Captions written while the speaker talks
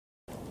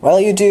Well,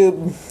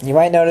 YouTube, you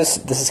might notice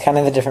this is kind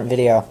of a different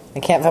video. I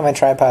can't find my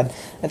tripod.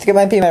 I think it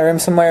might be in my room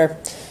somewhere,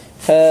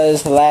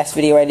 because the last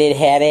video I did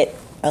had it,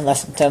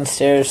 unless it's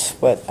downstairs.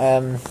 But,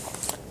 I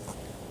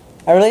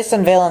released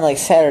Unveil on, like,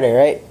 Saturday,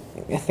 right?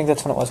 I think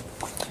that's when it was.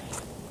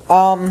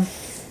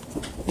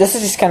 This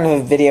is just kind of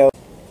a video.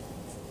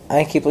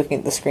 I keep looking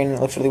at the screen and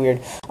it looks really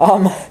weird.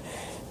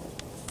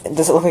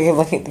 Does it look like I'm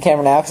looking at the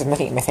camera now? Because I'm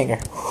looking at my finger.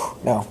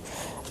 No.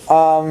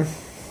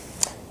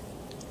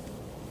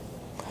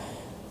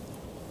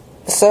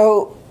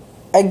 So,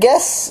 I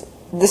guess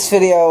this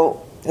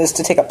video is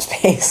to take up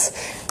space,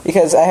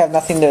 because I have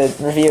nothing to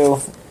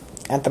review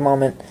at the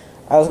moment.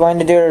 I was going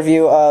to do a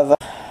review of...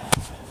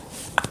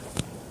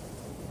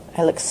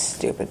 I look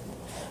stupid.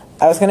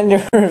 I was going to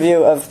do a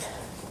review of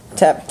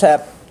Tap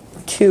Tap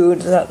 2.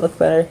 Does that look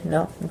better?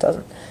 No, it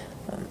doesn't.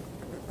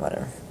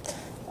 Whatever.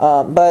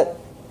 But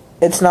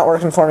it's not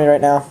working for me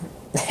right now.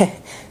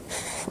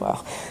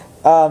 Wow.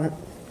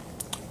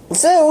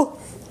 So,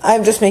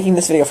 I'm just making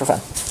this video for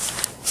fun.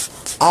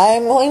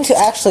 I'm going to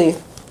actually...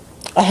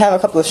 I have a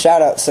couple of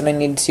shoutouts that I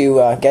need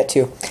to get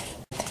to.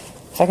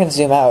 If I can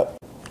zoom out.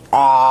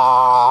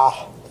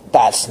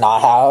 That's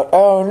not how...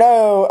 Oh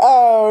no!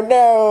 Oh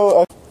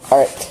no!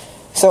 Alright.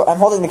 So, I'm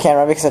holding the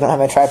camera because I don't have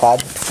my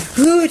tripod.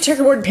 Ooh,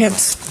 checkerboard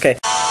pants. Okay.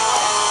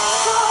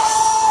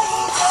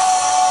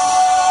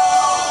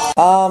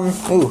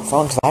 Ooh,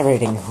 phone's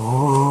vibrating.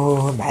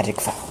 Ooh, magic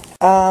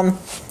phone.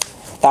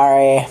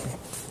 Sorry.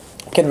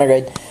 Kid in my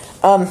grade.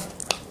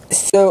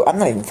 So, I'm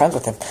not even friends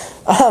with him.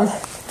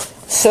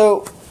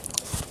 So,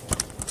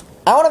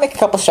 I want to make a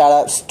couple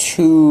shoutouts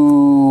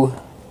to,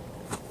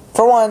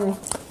 for one,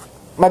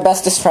 my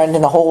bestest friend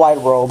in the whole wide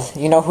world.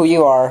 You know who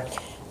you are.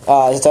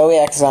 Zoe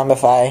X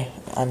Zombify.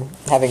 I'm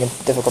having a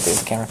difficulty with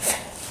the camera.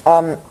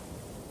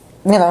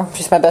 You know,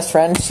 she's my best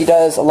friend. She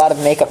does a lot of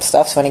makeup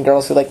stuff, so any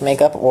girls who like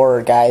makeup,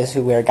 or guys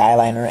who wear guy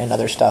liner and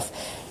other stuff,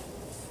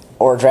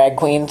 or drag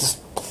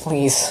queens,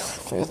 please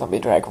don't be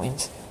drag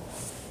queens.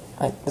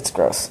 It's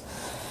gross.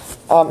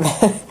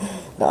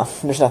 No,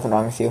 there's nothing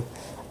wrong with you.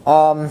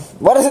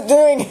 What is it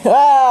doing?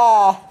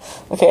 Ah!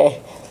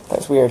 Okay,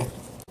 that's weird.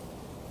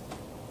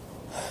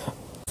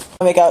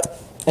 I'll make out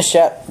a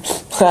shot.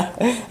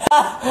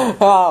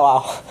 Oh,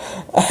 wow.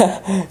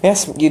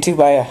 Yes, YouTube,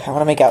 I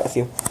want to make out with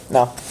you.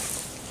 No.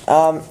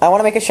 I want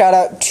to make a shout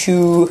out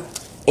to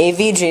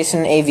AV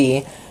Jason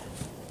AV.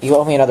 You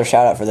owe me another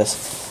shout out for this.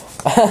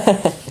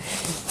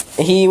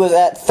 He was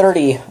at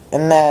 30,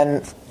 and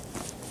then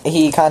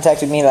he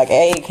contacted me like,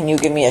 hey, can you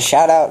give me a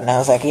shout out? And I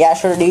was like, yeah,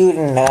 sure, dude.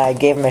 And then I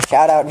gave him a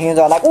shout out, and he was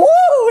all like, woo!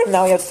 And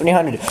now he has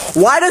 300.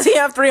 Why does he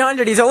have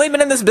 300? He's only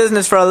been in this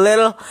business for a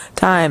little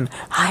time.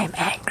 I'm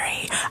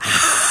angry.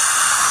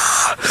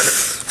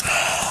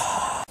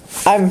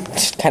 I'm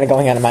just kind of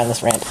going on a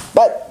mindless rant.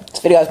 But this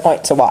video has a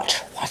point, so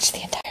watch. Watch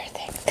the entire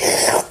thing.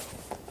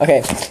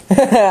 Okay.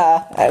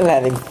 I'm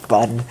having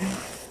fun.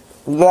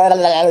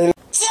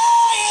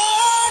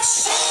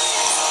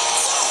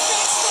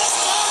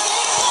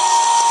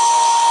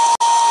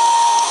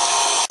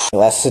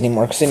 Glasses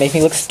anymore because they make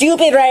me look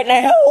stupid right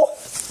now.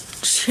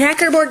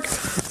 Checkerboard.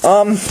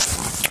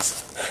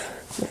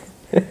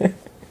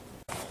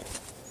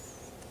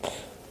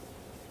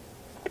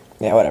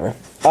 Yeah, whatever.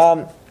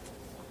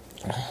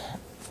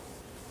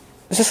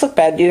 Does this look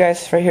bad to you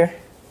guys right here?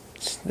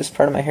 This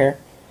part of my hair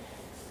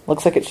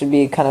looks like it should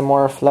be kind of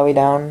more flowy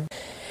down.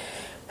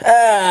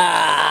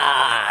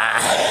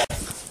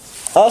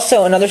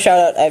 Also, another shout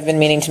out I've been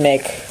meaning to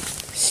make.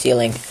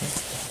 Stealing.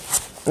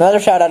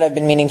 Another shout out I've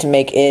been meaning to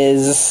make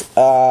is,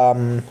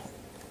 I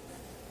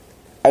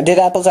did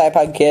Apple's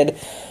iPod Kid.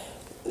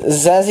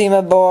 Zazzy, my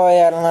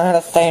boy, I don't know how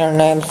to say your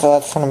name, so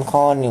that's what I'm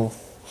calling you.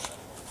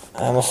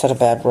 I almost said a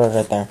bad word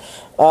right there.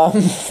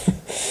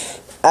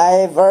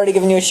 I've already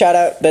given you a shout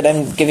out, but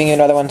I'm giving you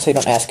another one so you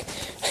don't ask.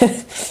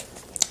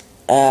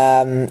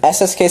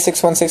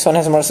 SSK6161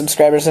 has more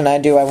subscribers than I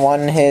do. I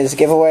won his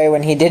giveaway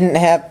when he didn't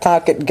have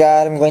Pocket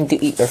God. I'm going to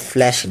eat your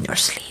flesh in your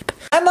sleep.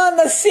 I'm on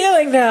the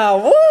ceiling now!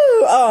 Woo!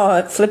 Oh,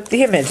 it flipped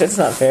the image. That's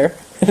not fair.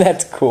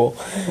 That's cool.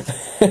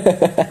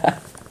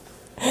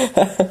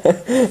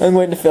 I'm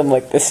going to film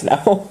like this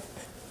now.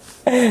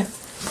 Am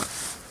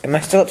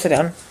I still upside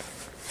down?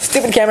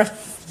 Stupid camera!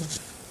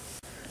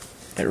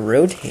 It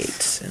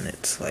rotates, and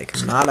it's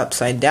like not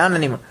upside down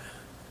anymore.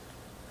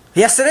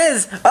 Yes, it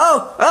is!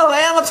 Oh! Oh,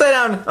 I am upside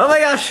down! Oh my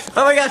gosh!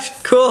 Oh my gosh!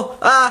 Cool!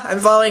 Ah, I'm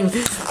falling!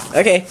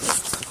 Okay.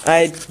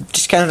 I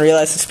just kind of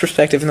realized this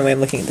perspective in the way I'm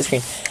looking at the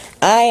screen.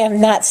 I am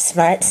not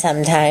smart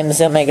sometimes,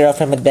 though my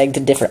girlfriend would beg to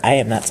differ. I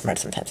am not smart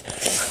sometimes.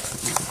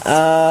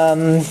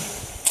 I'm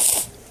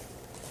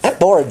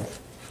bored.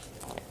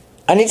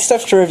 I need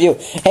stuff to review.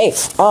 Hey,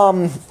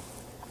 I'm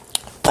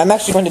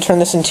actually going to turn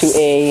this into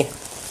a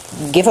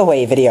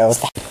giveaway video.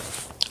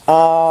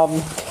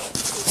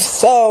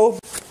 So,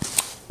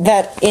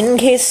 that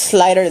in-case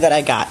slider that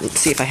I got, let's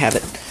see if I have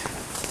it.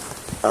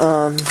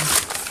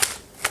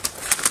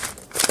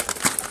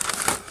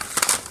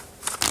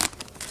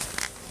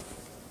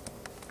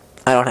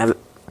 I don't have it.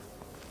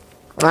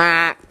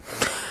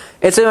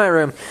 It's in my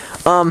room.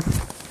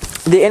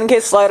 The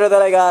in-case slider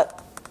that I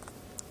got,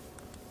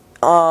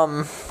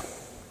 I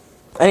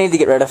need to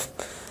get rid of.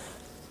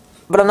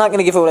 But I'm not going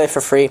to give it away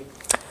for free.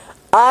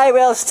 I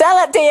will sell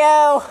it to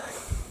you!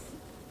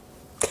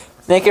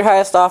 Make your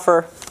highest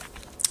offer,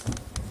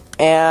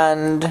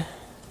 and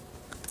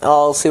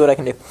I'll see what I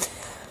can do.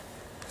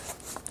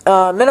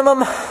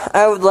 Minimum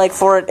I would like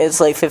for it is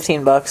like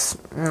 $15.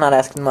 I'm not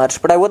asking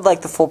much, but I would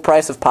like the full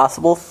price if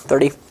possible.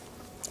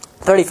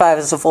 35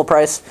 is the full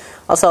price.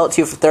 I'll sell it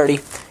to you for 30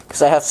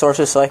 because I have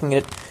sources, so I can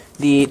get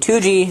the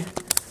 2G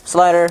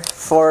slider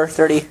for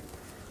 30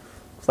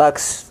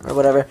 bucks or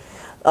whatever.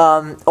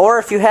 Or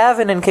if you have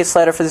an in-case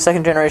slider for the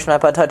 2nd generation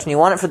iPod Touch and you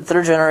want it for the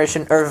 3rd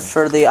generation or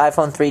for the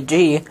iPhone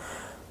 3G,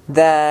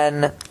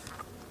 then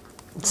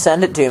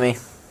send it to me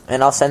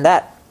and I'll send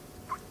that.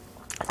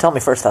 Tell me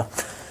first though.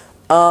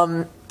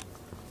 I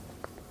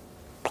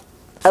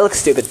look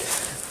stupid.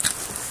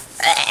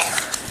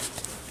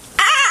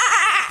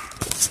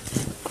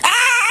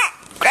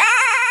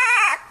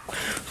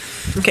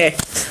 Okay.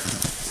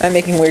 I'm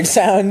making weird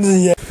sounds.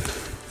 Yeah.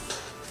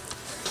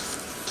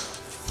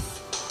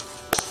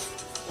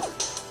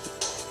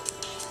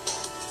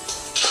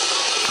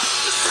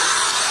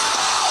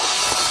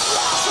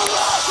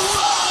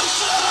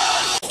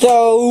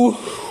 So,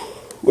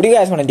 what do you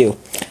guys want to do?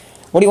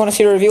 What do you want to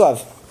see a review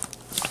of?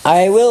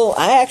 I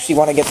actually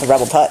want to get the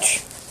Rebel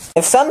Touch.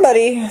 If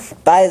somebody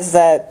buys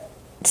that,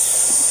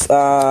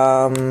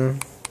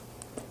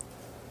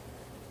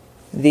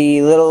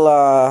 the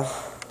little,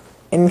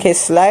 in-case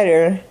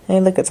slider, hey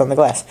look, it's on the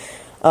glass.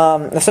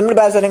 If somebody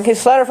buys that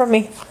in-case slider from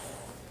me,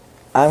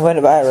 I'm going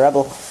to buy a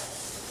Rebel.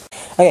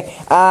 Okay,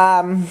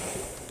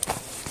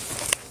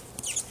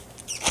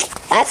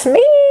 that's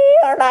me,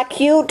 or not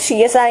cute?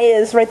 Yes, I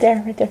is, right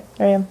there, there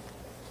I am.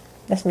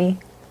 That's me.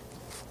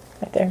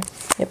 Right there.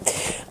 Yep.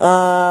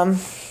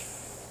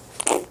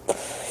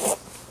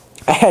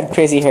 I had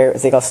crazy hair. It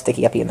was like all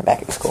sticky uppy in the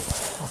back. It was cool.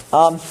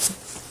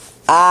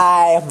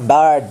 I'm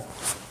bored.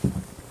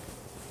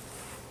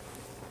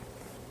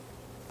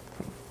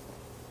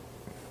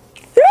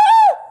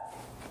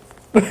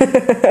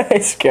 I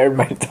scared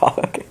my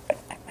dog.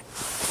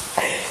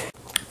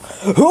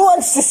 Who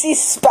wants to see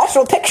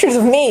special pictures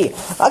of me?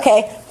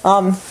 Okay,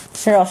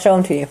 here, I'll show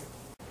them to you.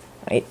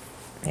 Wait,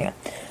 hang on.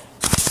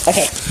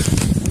 Okay.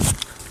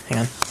 Hang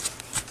on.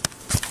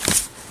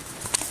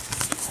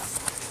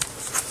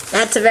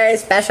 That's a very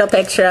special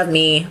picture of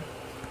me.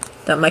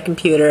 It's on my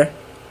computer.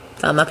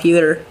 It's on my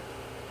pewter.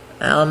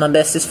 All my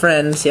bestest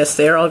friends. Yes,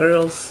 they're all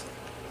girls.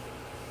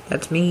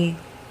 That's me.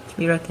 It's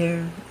me right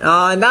there.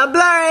 Oh, not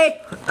blurry!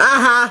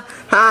 Ha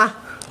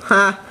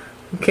ha.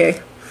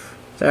 Okay.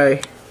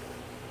 Sorry.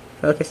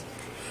 Focus.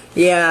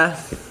 Yeah.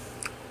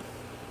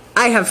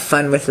 I have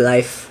fun with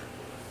life.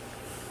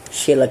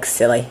 She looks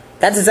silly.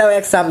 That's Zoe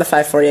X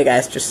Zombify for you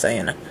guys, just so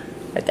you know.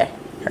 Right there.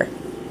 Her.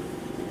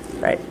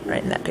 Right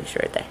in that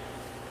picture right there.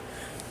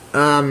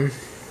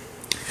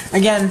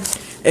 Again,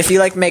 if you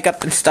like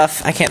makeup and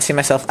stuff, I can't see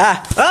myself.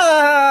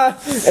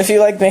 If you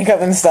like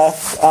makeup and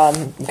stuff,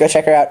 go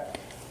check her out.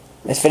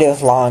 This video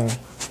is long.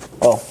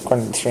 Well,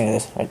 according to the screen it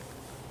is.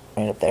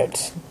 Right up there.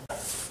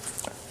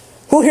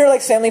 Who here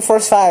likes Family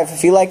Force 5?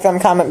 If you like them,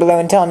 comment below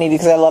and tell me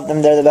because I love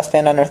them. They're the best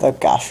band on earth. Oh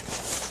gosh.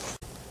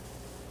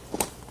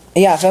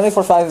 Yeah, Family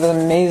Force 5 is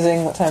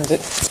amazing. What time is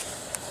it?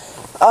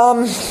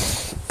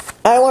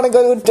 I want to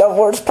go to a Devil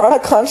Wears Prada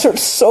concert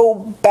so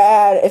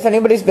bad. If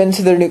anybody's been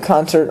to their new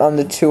concert on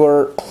the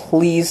tour,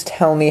 please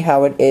tell me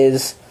how it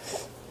is.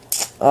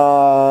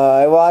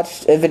 I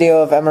watched a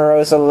video of Emma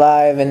Rose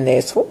live and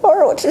they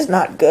swore, which is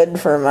not good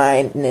for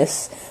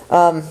my-ness.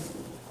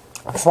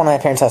 Because one of my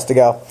parents has to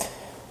go,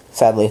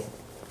 sadly.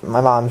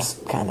 My mom's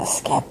kind of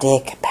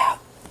skeptic about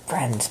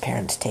friends'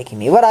 parents taking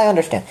me, but I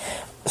understand.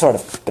 Sort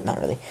of, but not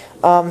really.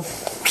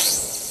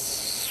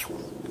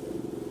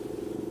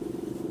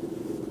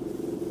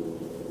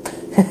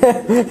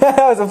 That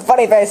was a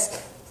funny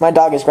face. My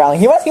dog is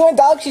growling. You want to see my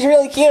dog? She's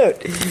really cute.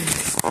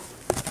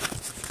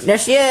 There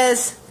she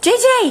is.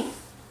 JJ!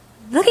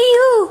 Look at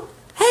you!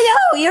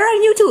 Hello! You're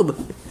on YouTube!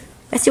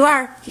 Yes, you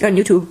are. You're on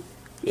YouTube.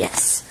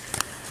 Yes.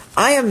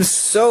 I am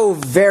so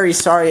very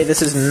sorry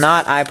this is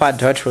not iPod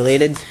Touch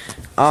related.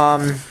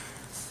 I'm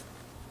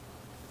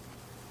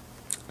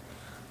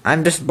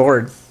just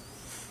bored.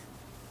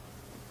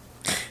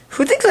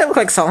 Who thinks I look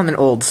like Solomon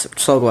Olds?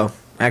 Slow Glow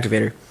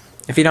Activator.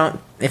 If you don't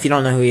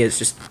know who he is,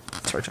 just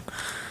search him.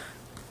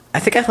 I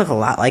think I look a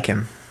lot like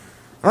him.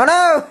 Oh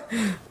no!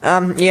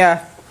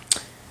 Yeah.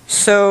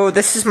 So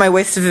this is my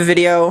waste of a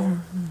video.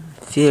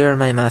 Fear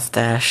my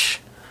mustache.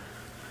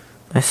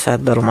 My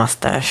sad little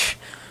mustache.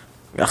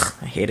 Ugh,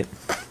 I hate it.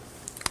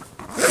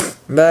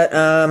 But,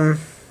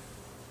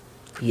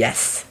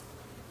 yes.